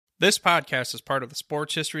This podcast is part of the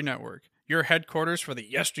Sports History Network, your headquarters for the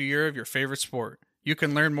yesteryear of your favorite sport. You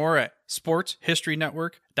can learn more at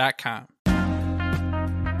sportshistorynetwork.com.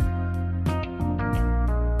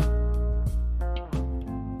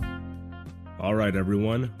 All right,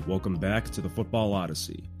 everyone. Welcome back to the Football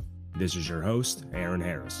Odyssey. This is your host, Aaron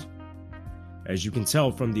Harris. As you can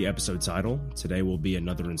tell from the episode title, today will be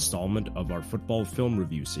another installment of our football film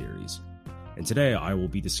review series. And today I will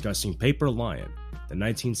be discussing Paper Lion, the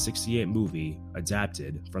 1968 movie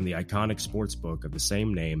adapted from the iconic sports book of the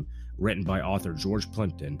same name written by author George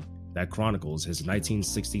Plimpton that chronicles his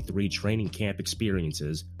 1963 training camp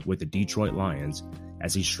experiences with the Detroit Lions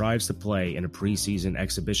as he strives to play in a preseason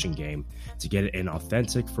exhibition game to get an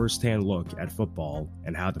authentic first-hand look at football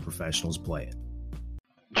and how the professionals play it.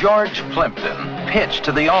 George Plimpton pitched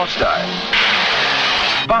to the All-Stars,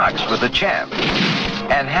 boxed with the champ,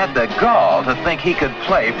 and had the gall to think he could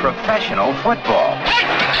play professional football.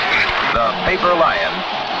 The Paper Lion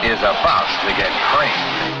is about to get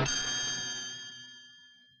creamed.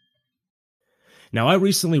 Now, I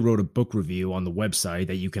recently wrote a book review on the website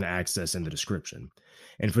that you can access in the description.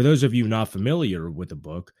 And for those of you not familiar with the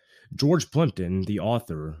book, George Plimpton, the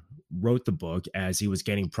author, wrote the book as he was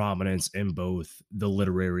gaining prominence in both the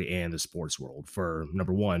literary and the sports world for,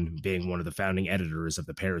 number one, being one of the founding editors of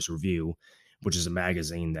the Paris Review, which is a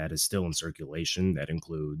magazine that is still in circulation that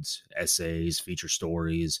includes essays, feature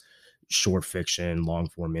stories, short fiction,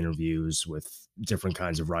 long-form interviews with different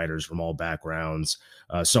kinds of writers from all backgrounds,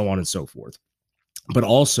 so on and so forth. But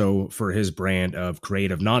also for his brand of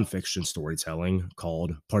creative nonfiction storytelling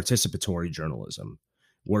called participatory journalism,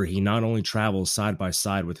 where he not only travels side by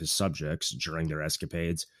side with his subjects during their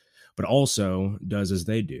escapades, but also does as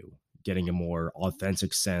they do, getting a more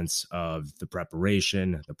authentic sense of the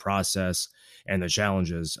preparation, the process, and the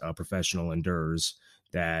challenges a professional endures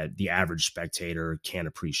that the average spectator can't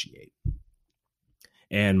appreciate.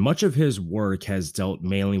 And much of his work has dealt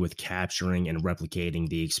mainly with capturing and replicating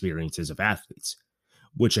the experiences of athletes,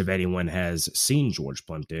 which if anyone has seen George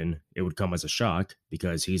Plimpton, it would come as a shock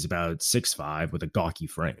because he's about 6'5" with a gawky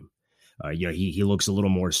frame. He looks a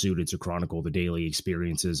little more suited to chronicle the daily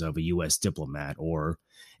experiences of a U.S. diplomat or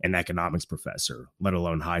an economics professor, let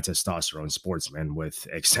alone high testosterone sportsmen with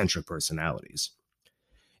eccentric personalities.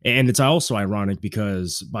 And it's also ironic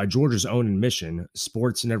because by George's own admission,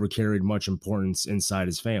 sports never carried much importance inside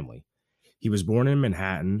his family. He was born in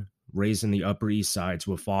Manhattan, raised in the Upper East Side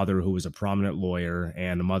to a father who was a prominent lawyer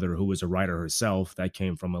and a mother who was a writer herself that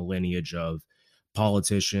came from a lineage of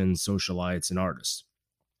politicians, socialites, and artists.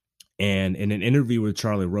 And in an interview with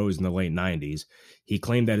Charlie Rose in the late 90s, he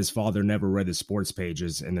claimed that his father never read the sports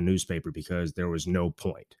pages in the newspaper because there was no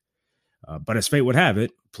point. But as fate would have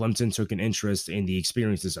it, Plimpton took an interest in the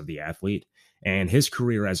experiences of the athlete, and his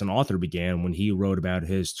career as an author began when he wrote about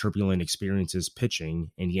his turbulent experiences pitching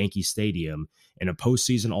in Yankee Stadium in a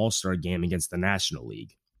postseason All-Star game against the National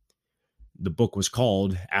League. The book was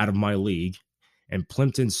called Out of My League, and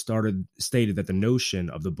Plimpton stated that the notion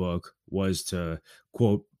of the book was to,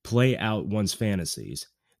 quote, play out one's fantasies,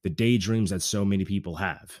 the daydreams that so many people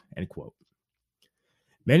have, end quote.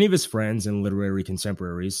 Many of his friends and literary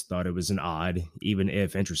contemporaries thought it was an odd, even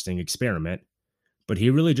if interesting, experiment, but he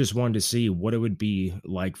really just wanted to see what it would be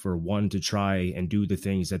like for one to try and do the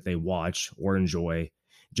things that they watch or enjoy,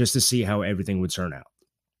 just to see how everything would turn out.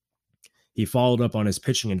 He followed up on his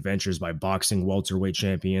pitching adventures by boxing welterweight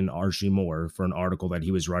champion Archie Moore for an article that he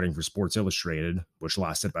was writing for Sports Illustrated, which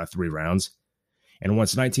lasted about 3 rounds. And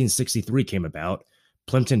once 1963 came about,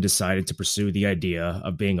 Plimpton decided to pursue the idea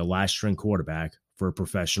of being a last-string quarterback for a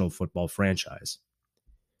professional football franchise.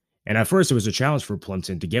 And at first, it was a challenge for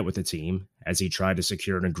Plimpton to get with the team as he tried to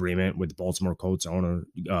secure an agreement with Baltimore Colts owner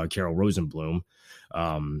Carroll Rosenbloom,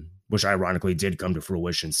 which ironically did come to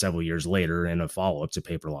fruition several years later in a follow-up to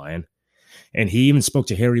Paper Lion. And he even spoke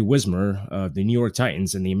to Harry Wismer of the New York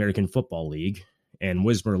Titans in the American Football League, and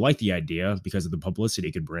Wismer liked the idea because of the publicity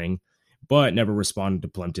it could bring, but never responded to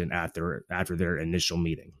Plimpton after their initial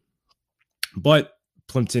meeting. But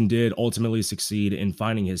Plimpton did ultimately succeed in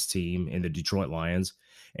finding his team in the Detroit Lions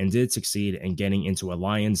and did succeed in getting into a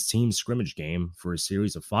Lions team scrimmage game for a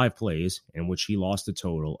series of 5 plays in which he lost a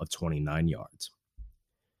total of 29 yards.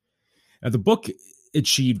 Now, the book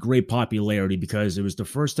achieved great popularity because it was the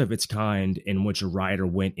first of its kind in which a writer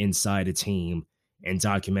went inside a team and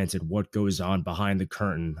documented what goes on behind the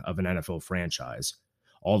curtain of an NFL franchise,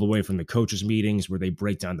 all the way from the coaches' meetings where they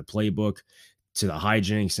break down the playbook to the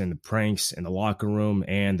hijinks and the pranks in the locker room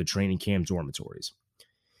and the training camp dormitories.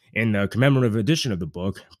 In the commemorative edition of the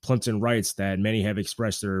book, Plimpton writes that many have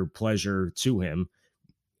expressed their pleasure to him,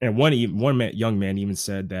 and one young man even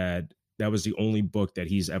said that that was the only book that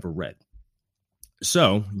he's ever read.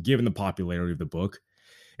 So, given the popularity of the book,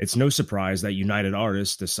 it's no surprise that United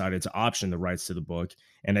Artists decided to option the rights to the book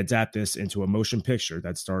and adapt this into a motion picture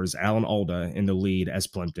that stars Alan Alda in the lead as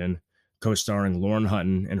Plimpton, co-starring Lauren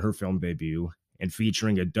Hutton in her film debut, and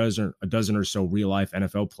featuring a dozen or so real-life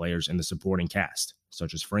NFL players in the supporting cast,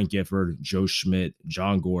 such as Frank Gifford, Joe Schmidt,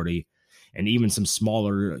 John Gordy, and even some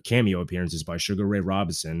smaller cameo appearances by Sugar Ray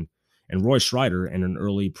Robinson and Roy Schreider in an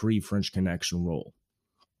early pre-French Connection role.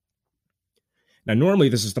 Now, normally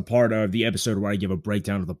this is the part of the episode where I give a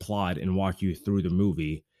breakdown of the plot and walk you through the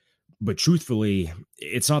movie, but truthfully,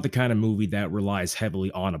 it's not the kind of movie that relies heavily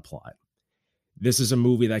on a plot. This is a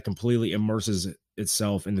movie that completely immerses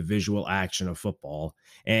itself in the visual action of football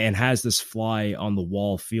and has this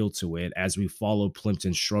fly-on-the-wall feel to it as we follow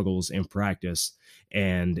Plimpton's struggles in practice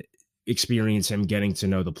and experience him getting to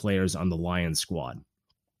know the players on the Lions squad.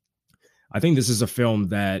 I think this is a film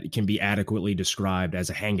that can be adequately described as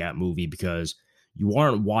a hangout movie because you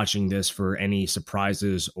aren't watching this for any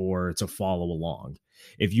surprises or to follow along.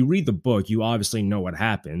 If you read the book, you obviously know what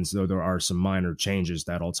happens, though there are some minor changes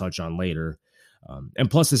that I'll touch on later. And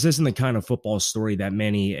plus, this isn't the kind of football story that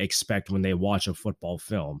many expect when they watch a football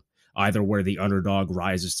film, either where the underdog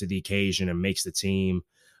rises to the occasion and makes the team,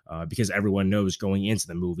 because everyone knows going into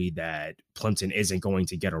the movie that Plimpton isn't going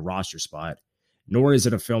to get a roster spot, nor is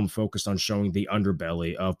it a film focused on showing the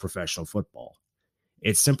underbelly of professional football.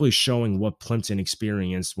 It's simply showing what Plimpton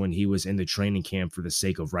experienced when he was in the training camp for the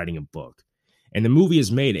sake of writing a book. And the movie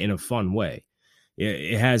is made in a fun way.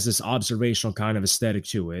 It has this observational kind of aesthetic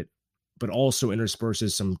to it, but also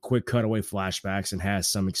intersperses some quick cutaway flashbacks and has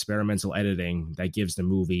some experimental editing that gives the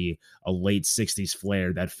movie a late 60s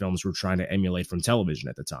flair that films were trying to emulate from television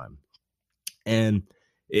at the time. And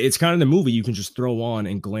it's kind of the movie you can just throw on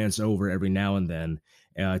and glance over every now and then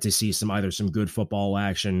to see either some good football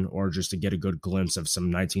action or just to get a good glimpse of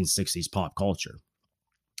some 1960s pop culture.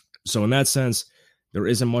 So in that sense, there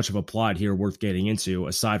isn't much of a plot here worth getting into,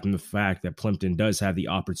 aside from the fact that Plimpton does have the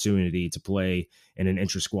opportunity to play in an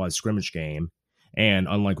intra-squad scrimmage game, and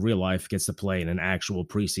unlike real life, gets to play in an actual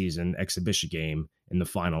preseason exhibition game in the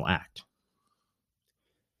final act.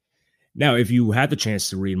 Now, if you had the chance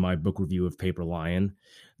to read my book review of Paper Lion,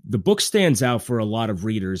 the book stands out for a lot of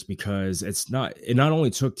readers because it not only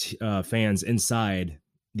took fans inside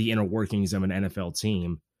the inner workings of an NFL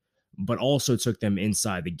team, but also took them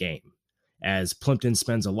inside the game, as Plimpton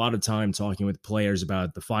spends a lot of time talking with players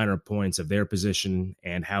about the finer points of their position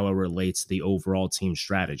and how it relates to the overall team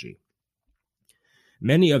strategy.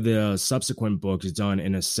 Many of the subsequent books done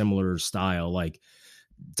in a similar style, like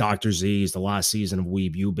Dr. Z's The Last Season of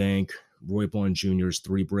Weeb Ewbank, Roy Blunt Jr.'s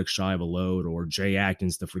 3 Bricks Shy of a Load, or Jay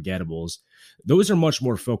Atkins' The Forgettables, those are much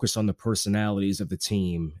more focused on the personalities of the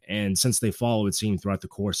team, and since they follow a team throughout the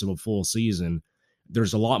course of a full season,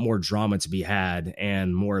 there's a lot more drama to be had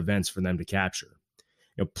and more events for them to capture.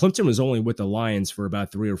 Plimpton was only with the Lions for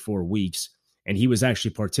about 3 or 4 weeks, and he was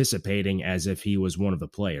actually participating as if he was one of the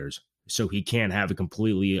players, so he can't have a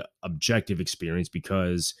completely objective experience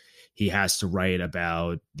because he has to write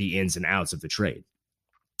about the ins and outs of the trade.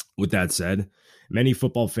 With that said, many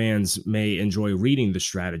football fans may enjoy reading the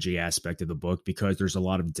strategy aspect of the book because there's a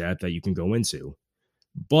lot of depth that you can go into.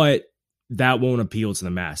 But that won't appeal to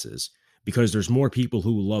the masses because there's more people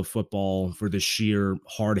who love football for the sheer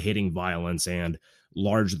hard-hitting violence and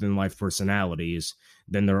larger-than-life personalities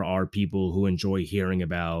than there are people who enjoy hearing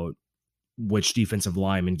about which defensive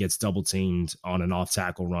lineman gets double-teamed on an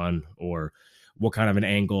off-tackle run or what kind of an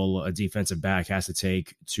angle a defensive back has to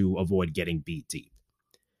take to avoid getting beat deep.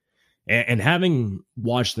 And having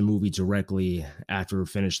watched the movie directly after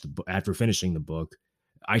finishing the book,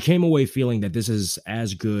 I came away feeling that this is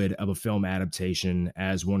as good of a film adaptation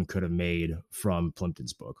as one could have made from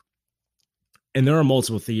Plimpton's book. And there are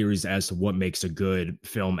multiple theories as to what makes a good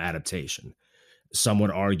film adaptation. Some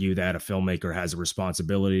would argue that a filmmaker has a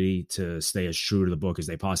responsibility to stay as true to the book as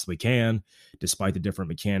they possibly can, despite the different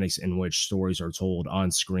mechanics in which stories are told on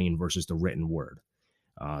screen versus the written word.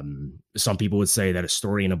 Some people would say that a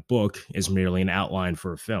story in a book is merely an outline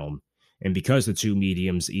for a film, and because the two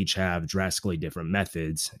mediums each have drastically different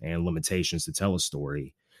methods and limitations to tell a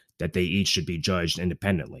story, that they each should be judged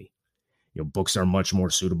independently. Books are much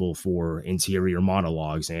more suitable for interior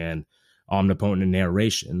monologues and omnipotent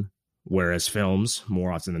narration, whereas films,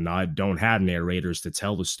 more often than not, don't have narrators to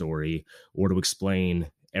tell the story or to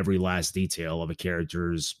explain every last detail of a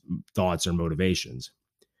character's thoughts or motivations.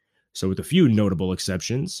 So with a few notable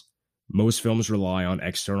exceptions, most films rely on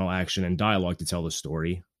external action and dialogue to tell the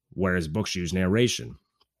story, whereas books use narration.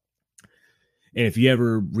 And if you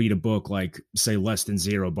ever read a book like, say, Less Than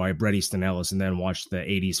Zero by Bret Easton Ellis and then watch the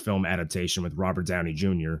 80s film adaptation with Robert Downey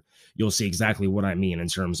Jr., you'll see exactly what I mean in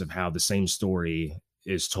terms of how the same story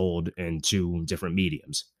is told in two different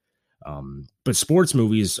mediums. But sports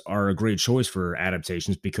movies are a great choice for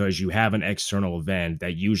adaptations because you have an external event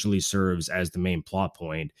that usually serves as the main plot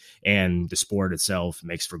point, and the sport itself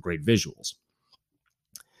makes for great visuals.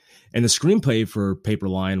 And the screenplay for Paper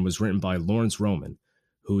Lion was written by Lawrence Roman,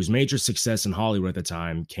 whose major success in Hollywood at the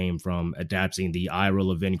time came from adapting the Ira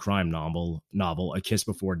Levin crime novel A Kiss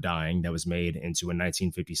Before Dying, that was made into a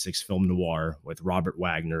 1956 film noir with Robert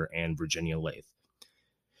Wagner and Virginia Leigh.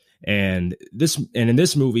 And in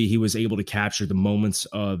this movie, he was able to capture the moments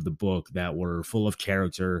of the book that were full of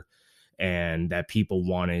character and that people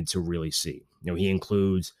wanted to really see. You know, he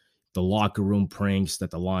includes the locker room pranks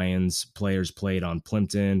that the Lions players played on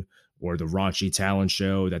Plimpton, or the raunchy talent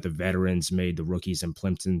show that the veterans made the rookies in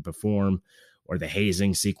Plimpton perform, or the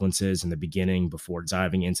hazing sequences in the beginning before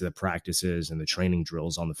diving into the practices and the training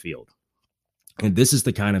drills on the field. And this is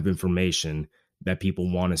the kind of information that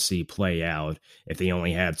people want to see play out if they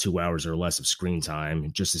only have 2 hours or less of screen time,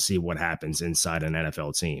 just to see what happens inside an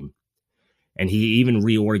NFL team. And he even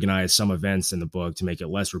reorganized some events in the book to make it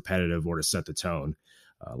less repetitive or to set the tone,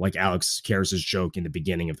 like Alex Karras' joke in the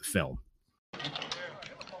beginning of the film.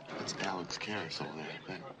 It's Alex Karras over there, I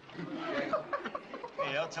think.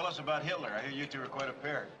 Hey, Al, tell us about Hitler. I hear you two are quite a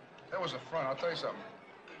pair. That was a front. I'll tell you something.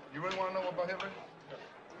 You really want to know about Hitler?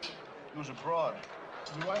 He was a fraud.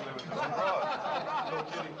 You what? He was a fraud. No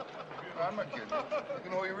kidding. No, I'm not kidding.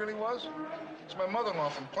 You know who he really was? It's my mother-in-law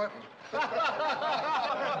from Clinton.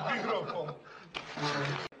 Beautiful.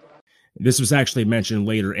 This was actually mentioned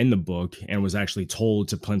later in the book and was actually told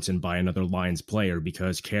to Plimpton by another Lions player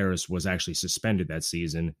because Karras was actually suspended that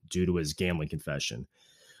season due to his gambling confession.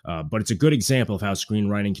 But it's a good example of how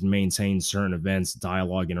screenwriting can maintain certain events,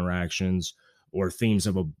 dialogue interactions, or themes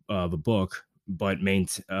of a book, but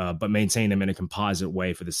maintain them in a composite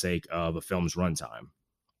way for the sake of a film's runtime.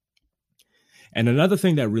 And another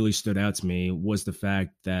thing that really stood out to me was the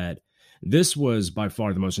fact that this was by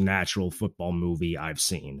far the most natural football movie I've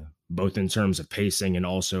seen, both in terms of pacing and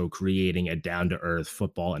also creating a down-to-earth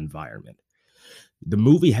football environment. The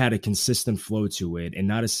movie had a consistent flow to it, and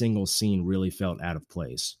not a single scene really felt out of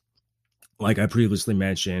place. Like I previously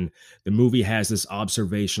mentioned, the movie has this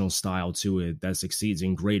observational style to it that succeeds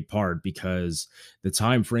in great part because the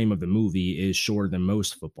time frame of the movie is shorter than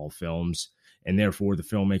most football films, and therefore the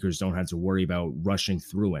filmmakers don't have to worry about rushing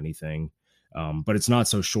through anything. But it's not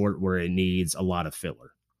so short where it needs a lot of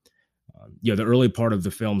filler. The early part of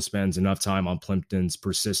the film spends enough time on Plimpton's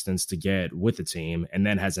persistence to get with the team, and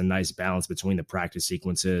then has a nice balance between the practice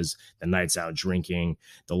sequences, the nights out drinking,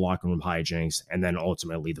 the locker room hijinks, and then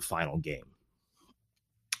ultimately the final game.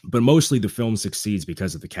 But mostly the film succeeds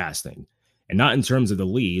because of the casting, and not in terms of the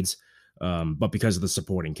leads, but because of the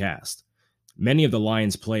supporting cast. Many of the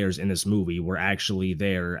Lions players in this movie were actually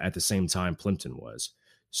there at the same time Plimpton was.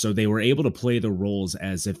 So they were able to play the roles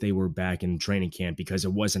as if they were back in training camp because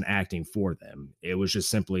it wasn't acting for them. It was just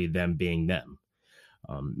simply them being them.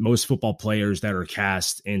 Most football players that are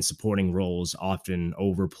cast in supporting roles often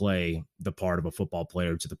overplay the part of a football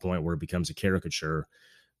player to the point where it becomes a caricature,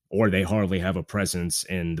 or they hardly have a presence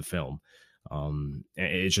in the film.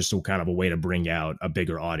 It's just a kind of a way to bring out a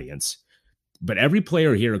bigger audience. But every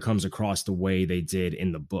player here comes across the way they did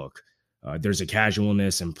in the book. There's a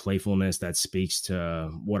casualness and playfulness that speaks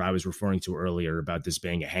to what I was referring to earlier about this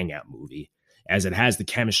being a hangout movie, as it has the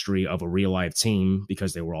chemistry of a real-life team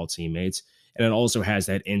because they were all teammates, and it also has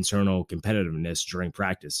that internal competitiveness during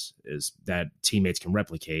practice is that teammates can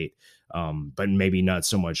replicate, but maybe not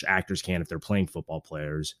so much actors can if they're playing football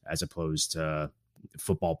players, as opposed to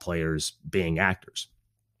football players being actors.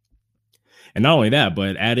 And not only that,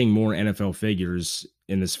 but adding more NFL figures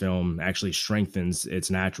in this film actually strengthens its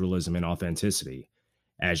naturalism and authenticity,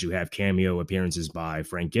 as you have cameo appearances by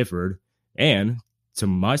Frank Gifford and, to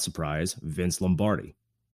my surprise, Vince Lombardi.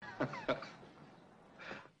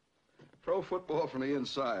 Pro football from the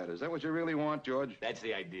inside. Is that what you really want, George? That's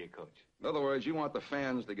the idea, Coach. In other words, you want the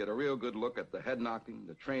fans to get a real good look at the head knocking,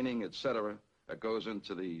 the training, etc., that goes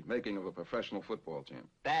into the making of a professional football team.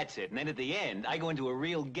 That's it. And then at the end, I go into a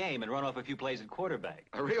real game and run off a few plays at quarterback.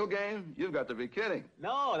 A real game? You've got to be kidding.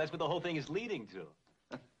 No, that's what the whole thing is leading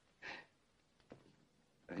to.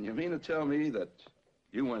 And you mean to tell me that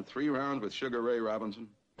you went 3 rounds with Sugar Ray Robinson?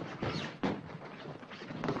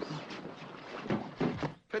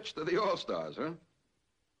 Pitched to the All-Stars, huh?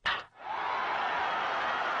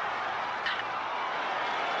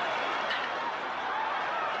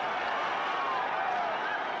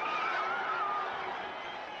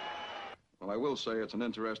 Well, I will say it's an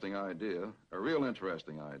interesting idea, a real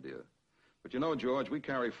interesting idea. But you know, George, we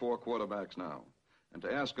carry 4 quarterbacks now. And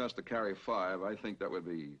to ask us to carry 5, I think that would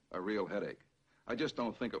be a real headache. I just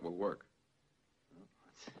don't think it will work.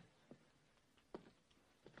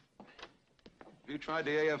 Have you tried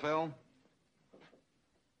the AFL?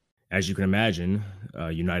 As you can imagine,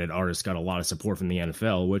 United Artists got a lot of support from the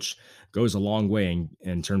NFL, which goes a long way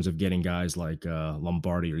in terms of getting guys like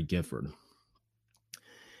Lombardi or Gifford.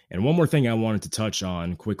 And one more thing I wanted to touch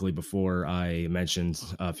on quickly before I mentioned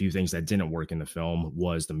a few things that didn't work in the film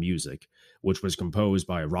was the music, which was composed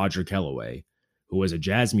by Roger Kellaway, who was a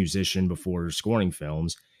jazz musician before scoring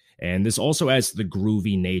films. And this also adds to the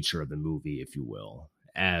groovy nature of the movie, if you will,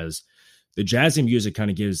 as the jazzy music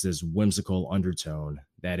kind of gives this whimsical undertone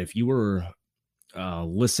that if you were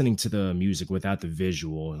listening to the music without the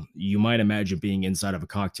visual, you might imagine being inside of a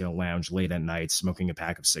cocktail lounge late at night smoking a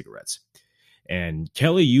pack of cigarettes. And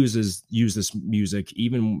Kelly used this music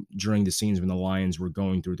even during the scenes when the Lions were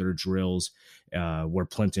going through their drills, where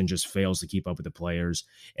Plimpton just fails to keep up with the players.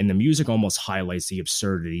 And the music almost highlights the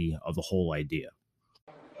absurdity of the whole idea.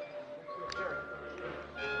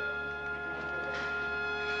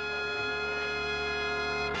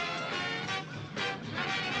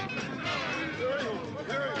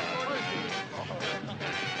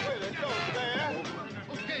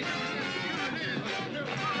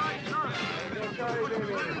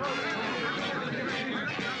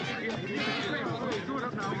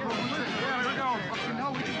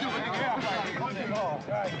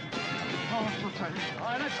 All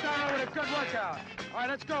right, let's start over with a good workout. All right,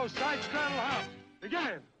 let's go. Side straddle hop.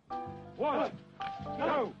 Begin. 1,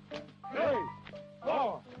 2, 3,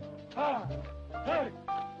 4, 5, 6,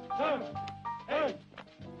 7, 8,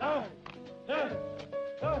 9, 10,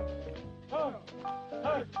 11, 12,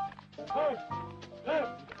 13, 14.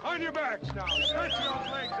 On your backs now. Stretch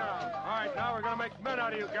those legs out. All right, now we're going to make men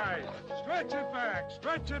out of you guys. Stretch it back.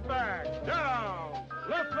 Stretch it back. Down.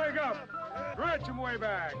 Left leg up. Stretch him way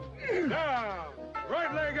back. Down.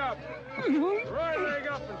 Right leg up. Right leg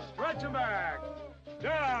up and stretch him back.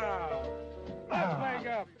 Down. Left leg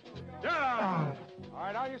up. Down. All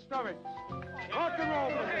right, now your stomach. Rock and roll,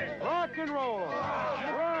 baby. Rock and roll.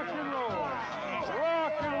 Rock and roll.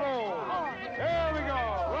 Rock and roll. There we go.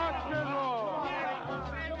 Rock and roll.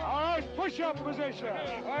 All right, push-up position.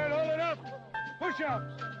 All right, hold it up.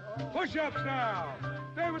 Push-ups. Push-ups now.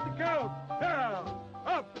 Stay with the count. Down.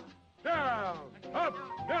 Up. Down, up,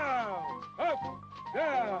 down, up,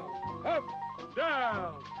 down, up,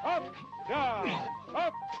 down, up, down,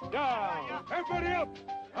 up, down. Everybody up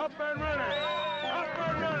and running, up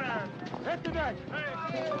and running. Hit the deck.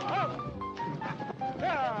 Up,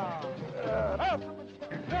 down, up,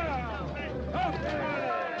 down, up and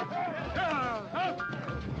running, down,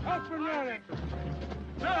 up and running,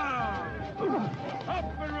 down,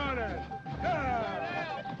 up and running, down.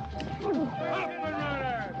 Up and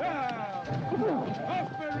running! Down!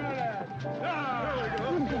 Up and running! Down!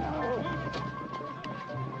 There we go.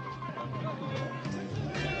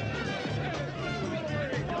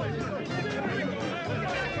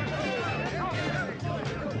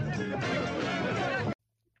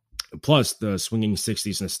 Plus, the swinging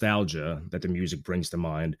 60s nostalgia that the music brings to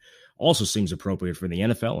mind also seems appropriate for the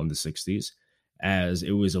NFL in the 60s, as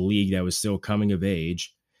it was a league that was still coming of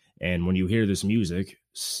age. And when you hear this music,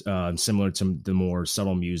 similar to the more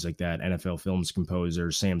subtle music that NFL Films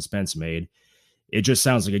composer Sam Spence made, it just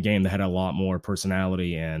sounds like a game that had a lot more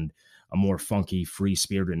personality and a more funky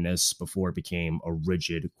free-spiritedness before it became a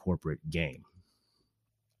rigid corporate game.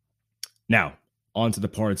 Now, on to the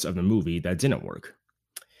parts of the movie that didn't work.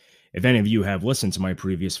 If any of you have listened to my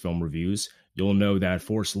previous film reviews, you'll know that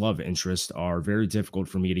forced love interests are very difficult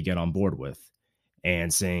for me to get on board with.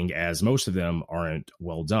 And seeing as most of them aren't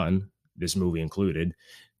well done, this movie included,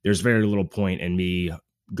 there's very little point in me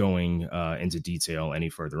going into detail any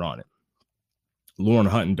further on it. Lauren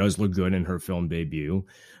Hutton does look good in her film debut,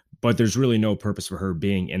 but there's really no purpose for her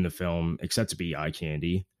being in the film except to be eye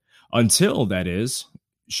candy. Until, that is,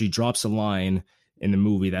 she drops a line in the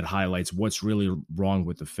movie that highlights what's really wrong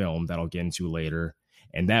with the film that I'll get into later,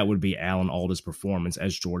 and that would be Alan Alda's performance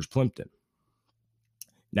as George Plimpton.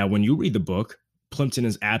 Now, when you read the book, Plimpton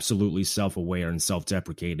is absolutely self-aware and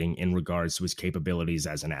self-deprecating in regards to his capabilities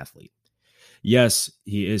as an athlete. Yes,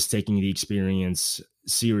 he is taking the experience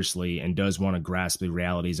seriously and does want to grasp the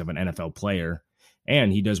realities of an NFL player,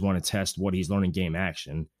 and he does want to test what he's learning game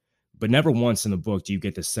action, but never once in the book do you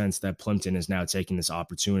get the sense that Plimpton is now taking this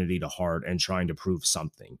opportunity to heart and trying to prove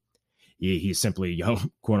something. He's simply,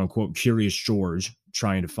 quote-unquote, curious George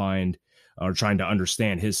trying to find or trying to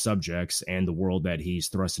understand his subjects and the world that he's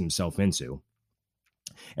thrust himself into.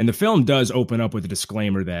 And the film does open up with a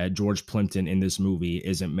disclaimer that George Plimpton in this movie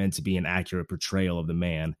isn't meant to be an accurate portrayal of the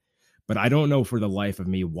man, but I don't know for the life of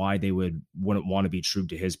me why they wouldn't want to be true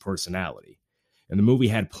to his personality. And the movie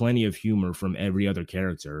had plenty of humor from every other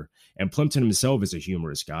character, and Plimpton himself is a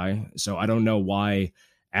humorous guy, so I don't know why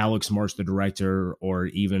Alex March, the director, or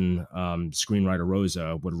even screenwriter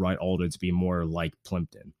Rosa would write Alda to be more like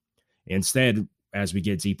Plimpton. Instead, as we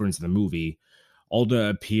get deeper into the movie, Alda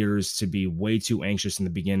appears to be way too anxious in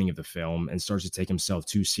the beginning of the film and starts to take himself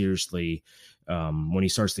too seriously when he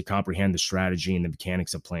starts to comprehend the strategy and the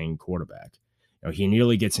mechanics of playing quarterback. He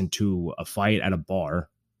nearly gets into a fight at a bar.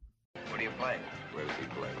 What do you play? Where does he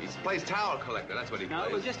play? He plays towel collector. That's what he Now,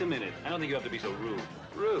 plays. just a minute. I don't think you have to be so rude.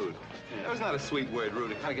 Rude. Yeah. That was not a sweet word,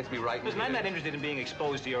 rude. It kind of gets me right. Listen, I'm not interested in being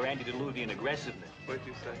exposed to your antediluvian aggressiveness. What'd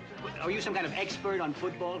you say? Are you some kind of expert on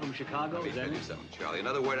football from Chicago? Let me Is that tell you it? something, Charlie.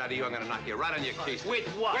 Another word out of you, I'm going to knock you right on your case. With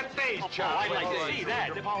what? With these, Oh, Charlie. I'd like With to these. see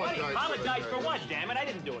that. Apologize for what, damn it? I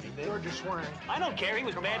didn't do anything. George is swearing. I don't care. He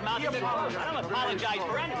was bad-mouthing me. I don't apologize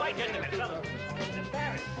for anything. Wait just a minute.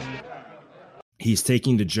 He's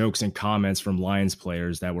taking the jokes and comments from Lions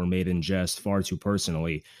players that were made in jest far too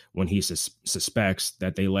personally when he suspects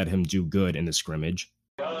that they let him do good in the scrimmage.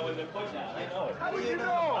 Well, it was a put down. I know it. How do you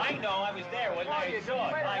know? I know. I was there when I saw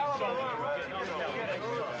it. I saw it.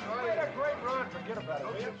 You made a great run. Forget about it.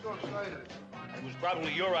 Don't get so excited. It was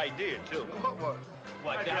probably your idea, too. What was?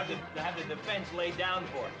 What, to have the defense laid down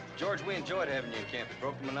for it? George, we enjoyed having you in camp. It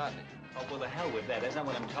broke the monotony. Oh, well, the hell with that. That's not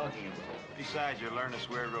what I'm talking about. Besides, you learn to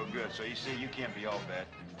swear real good, so you see, you can't be all bad.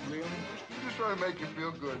 Really? We're just trying to make you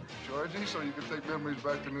feel good, Georgie, so you can take memories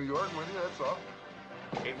back to New York with you, that's all.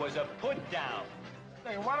 It was a put-down.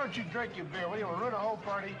 Hey, why don't you drink your beer? What, you want to ruin the whole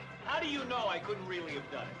party? How do you know I couldn't really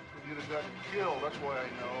have done it? You'd have gotten killed, that's why I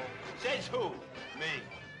know. Says who? Me.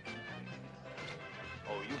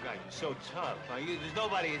 Oh, you guys are so tough. There's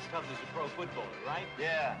nobody as tough as a pro footballer, right?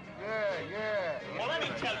 Yeah. Yeah. Well, let me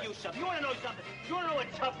tell you something. You want to know something? You want to know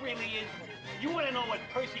what tough really is? You want to know what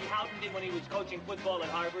Percy Houghton did when he was coaching football at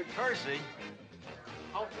Harvard? Percy?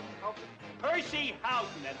 Houghton. Percy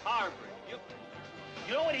Houghton at Harvard.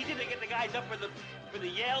 You know what he did to get the guys up for the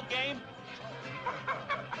Yale game?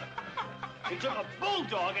 He took a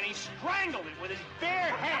bulldog and he strangled it with his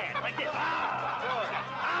bare hand, like this.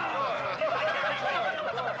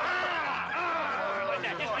 Like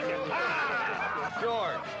that, just like that.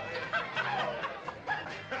 George.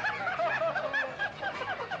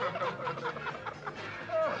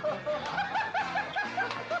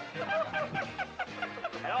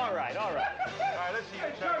 All right. All right, let's see you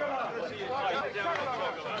chug on. Let's see you chug on.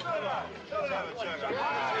 Let's have a chug on.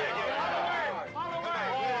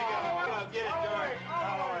 Get it, George.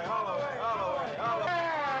 Holloway.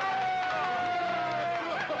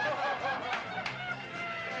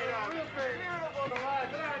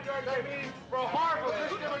 For Harvard,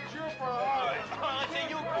 let's give a cheer for Harvard. Let's see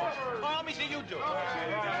you do it. Let me see you do it.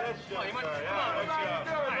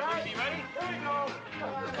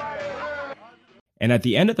 And at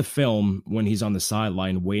the end of the film, when he's on the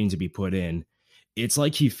sideline waiting to be put in, it's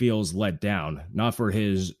like he feels let down, not for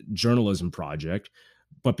his journalism project,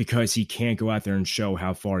 but because he can't go out there and show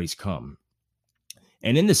how far he's come.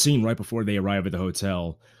 And in the scene right before they arrive at the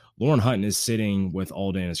hotel, Lauren Hutton is sitting with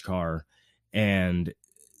Alda in his car, and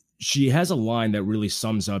she has a line that really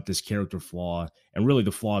sums up this character flaw, and really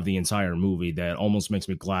the flaw of the entire movie, that almost makes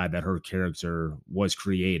me glad that her character was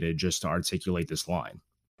created just to articulate this line.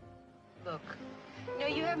 Look,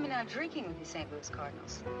 you haven't been out drinking with the St. Louis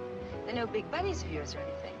Cardinals. They're no big buddies of yours or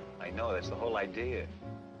anything. I know, that's the whole idea.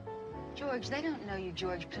 George, they don't know you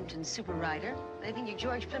George Plimpton super rider. They think you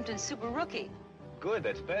George Plimpton super rookie. Good,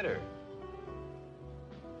 that's better.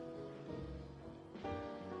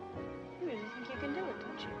 You really think you can do it,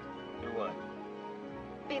 don't you? Do what?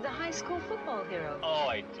 Be the high school football hero. Oh,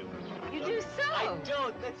 I do. You do so. I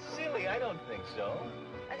don't. That's silly. I don't think so.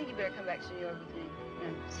 I think you better come back to New York with me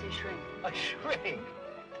and see a shrink. A shrink?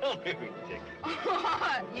 Don't be ridiculous.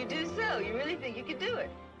 You do so. You really think you could do it?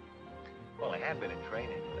 Well, I have been in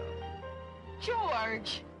training, you know.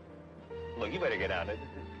 George! Look, you better get out. This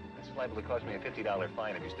is liable to cost me a $50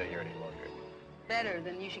 fine if you stay here any longer. Better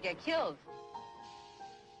than you should get killed.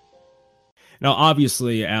 Now,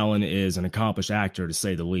 obviously, Alan is an accomplished actor, to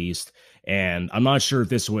say the least, and I'm not sure if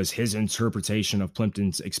this was his interpretation of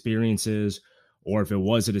Plimpton's experiences, or if it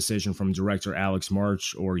was a decision from director Alex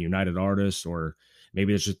March or United Artists, or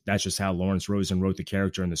maybe that's just how Lawrence Rosen wrote the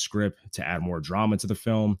character in the script to add more drama to the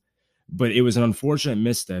film. But it was an unfortunate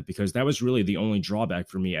misstep, because that was really the only drawback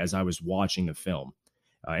for me as I was watching the film.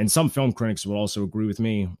 And some film critics would also agree with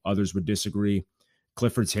me, others would disagree.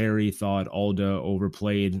 Clifford Terry thought Alda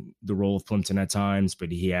overplayed the role of Plimpton at times,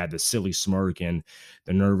 but he had the silly smirk and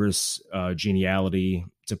the nervous geniality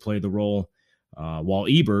to play the role. While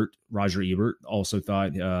Roger Ebert, also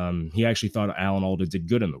thought he actually thought Alan Alda did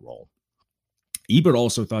good in the role. Ebert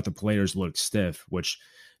also thought the players looked stiff, which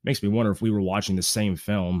makes me wonder if we were watching the same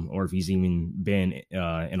film or if he's even been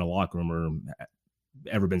in a locker room or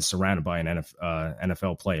ever been surrounded by an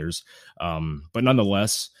NFL players. But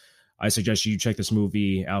nonetheless, I suggest you check this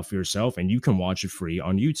movie out for yourself, and you can watch it free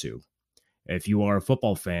on YouTube. If you are a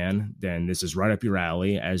football fan, then this is right up your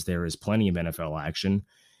alley, as there is plenty of NFL action,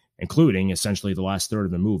 including essentially the last third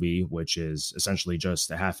of the movie, which is essentially just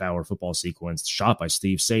a half-hour football sequence shot by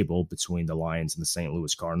Steve Sabol between the Lions and the St.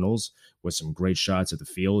 Louis Cardinals, with some great shots of the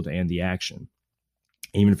field and the action.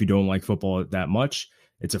 Even if you don't like football that much,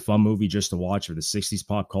 it's a fun movie just to watch for the 60s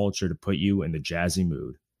pop culture to put you in the jazzy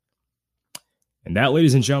mood. And that,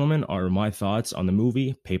 ladies and gentlemen, are my thoughts on the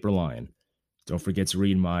movie Paper Lion. Don't forget to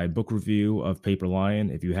read my book review of Paper Lion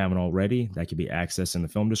if you haven't already. That can be accessed in the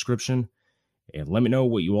film description. And let me know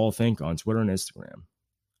what you all think on Twitter and Instagram.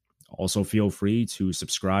 Also, feel free to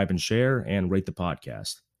subscribe and share and rate the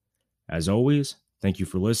podcast. As always, thank you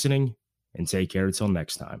for listening, and take care until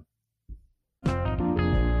next time.